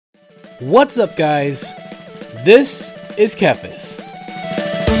What's up, guys? This is TheKephas.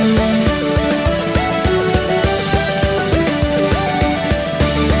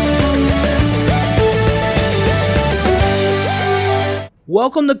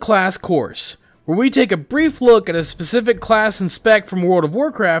 Welcome to Class Course, where we take a brief look at a specific class and spec from World of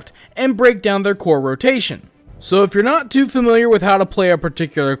Warcraft and break down their core rotation. So if you're not too familiar with how to play a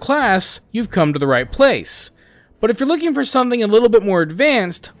particular class, you've come to the right place. But if you're looking for something a little bit more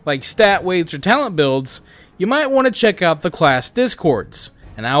advanced, like stat weights or talent builds, you might want to check out the class Discords,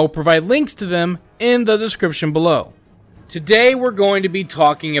 and I will provide links to them in the description below. Today we're going to be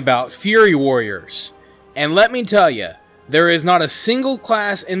talking about Fury Warriors, and let me tell you, there is not a single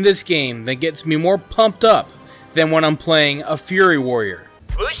class in this game that gets me more pumped up than when I'm playing a Fury Warrior.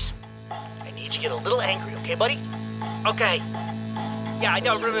 Bruce, I need you to get a little angry, okay, buddy? Okay. Yeah, I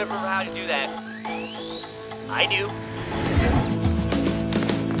don't remember how to do that. I do.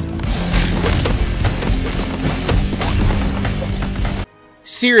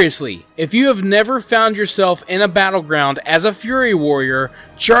 Seriously, if you have never found yourself in a battleground as a Fury Warrior,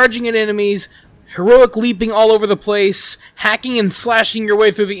 charging at enemies, heroic leaping all over the place, hacking and slashing your way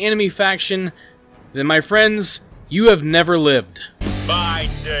through the enemy faction, then my friends, you have never lived. My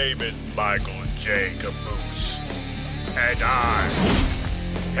name is Michael J. Caboose, and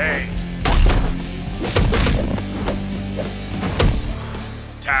hey,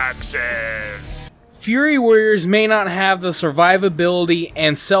 taxes. Fury Warriors may not have the survivability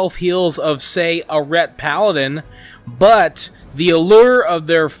and self-heals of, say, a Ret Paladin, but the allure of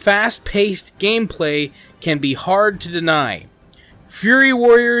their fast-paced gameplay can be hard to deny. Fury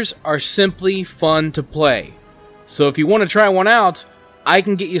Warriors are simply fun to play. So if you want to try one out, I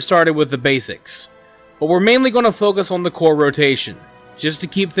can get you started with the basics. But we're mainly going to focus on the core rotation, just to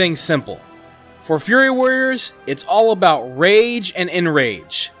keep things simple. For Fury Warriors, it's all about rage and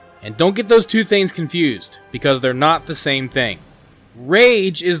enrage. And don't get those two things confused, because they're not the same thing.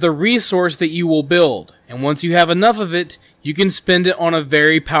 Rage is the resource that you will build, and once you have enough of it, you can spend it on a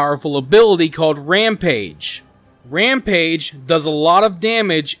very powerful ability called Rampage. Rampage does a lot of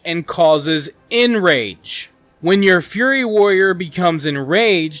damage and causes enrage. When your Fury Warrior becomes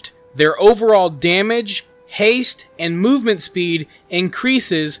enraged, their overall damage, haste, and movement speed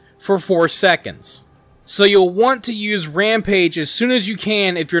increases for 4 seconds. So you'll want to use Rampage as soon as you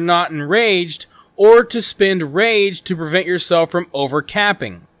can if you're not enraged, or to spend Rage to prevent yourself from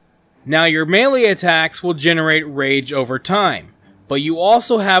overcapping. Now your melee attacks will generate Rage over time, but you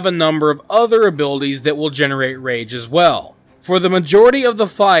also have a number of other abilities that will generate Rage as well. For the majority of the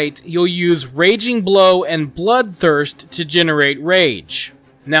fight, you'll use Raging Blow and Bloodthirst to generate Rage.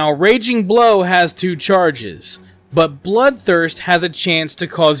 Now Raging Blow has 2 charges, but Bloodthirst has a chance to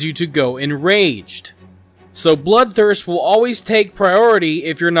cause you to go enraged. So Bloodthirst will always take priority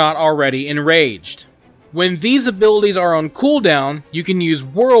if you're not already enraged. When these abilities are on cooldown, you can use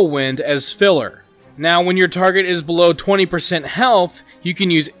Whirlwind as filler. Now when your target is below 20% health, you can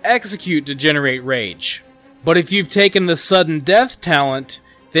use Execute to generate rage. But if you've taken the Sudden Death talent,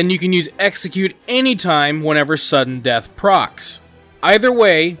 then you can use Execute anytime whenever Sudden Death procs. Either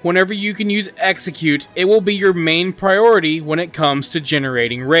way, whenever you can use Execute, it will be your main priority when it comes to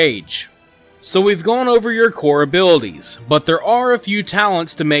generating rage. So we've gone over your core abilities, but there are a few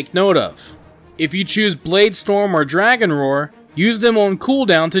talents to make note of. If you choose Blade Storm or Dragon Roar, use them on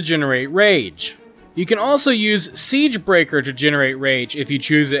cooldown to generate rage. You can also use Siege Breaker to generate rage if you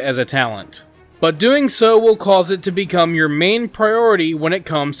choose it as a talent. But doing so will cause it to become your main priority when it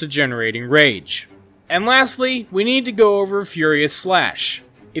comes to generating rage. And lastly, we need to go over Furious Slash.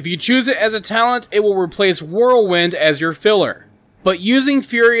 If you choose it as a talent, it will replace Whirlwind as your filler. But using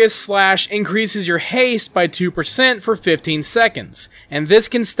Furious Slash increases your haste by 2% for 15 seconds, and this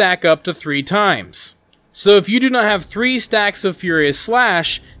can stack up to 3 times. So if you do not have 3 stacks of Furious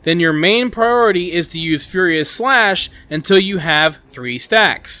Slash, then your main priority is to use Furious Slash until you have 3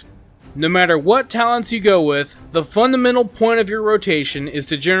 stacks. No matter what talents you go with, the fundamental point of your rotation is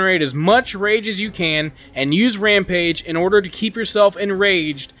to generate as much rage as you can and use Rampage in order to keep yourself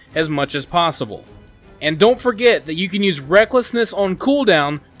enraged as much as possible. And don't forget that you can use Recklessness on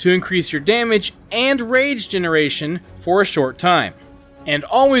cooldown to increase your damage and rage generation for a short time. And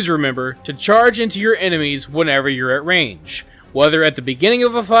always remember to charge into your enemies whenever you're at range, whether at the beginning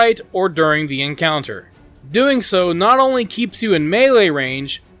of a fight or during the encounter. Doing so not only keeps you in melee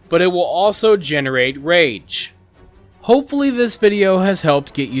range, but it will also generate rage. Hopefully this video has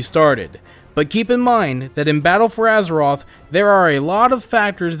helped get you started. But keep in mind that in Battle for Azeroth, there are a lot of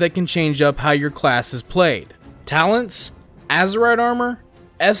factors that can change up how your class is played. Talents, Azerite armor,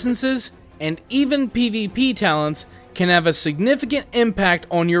 essences, and even PvP talents can have a significant impact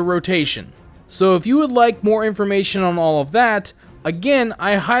on your rotation. So if you would like more information on all of that, again,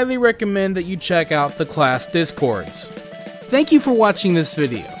 I highly recommend that you check out the class Discords. Thank you for watching this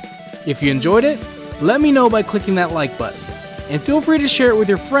video. If you enjoyed it, let me know by clicking that like button, and feel free to share it with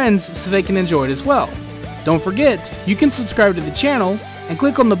your friends so they can enjoy it as well. Don't forget, you can subscribe to the channel and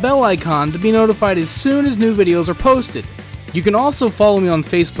click on the bell icon to be notified as soon as new videos are posted. You can also follow me on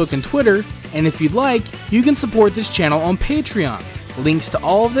Facebook and Twitter, and if you'd like, you can support this channel on Patreon. Links to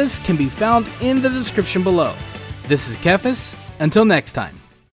all of this can be found in the description below. This is TheKephas. Until next time.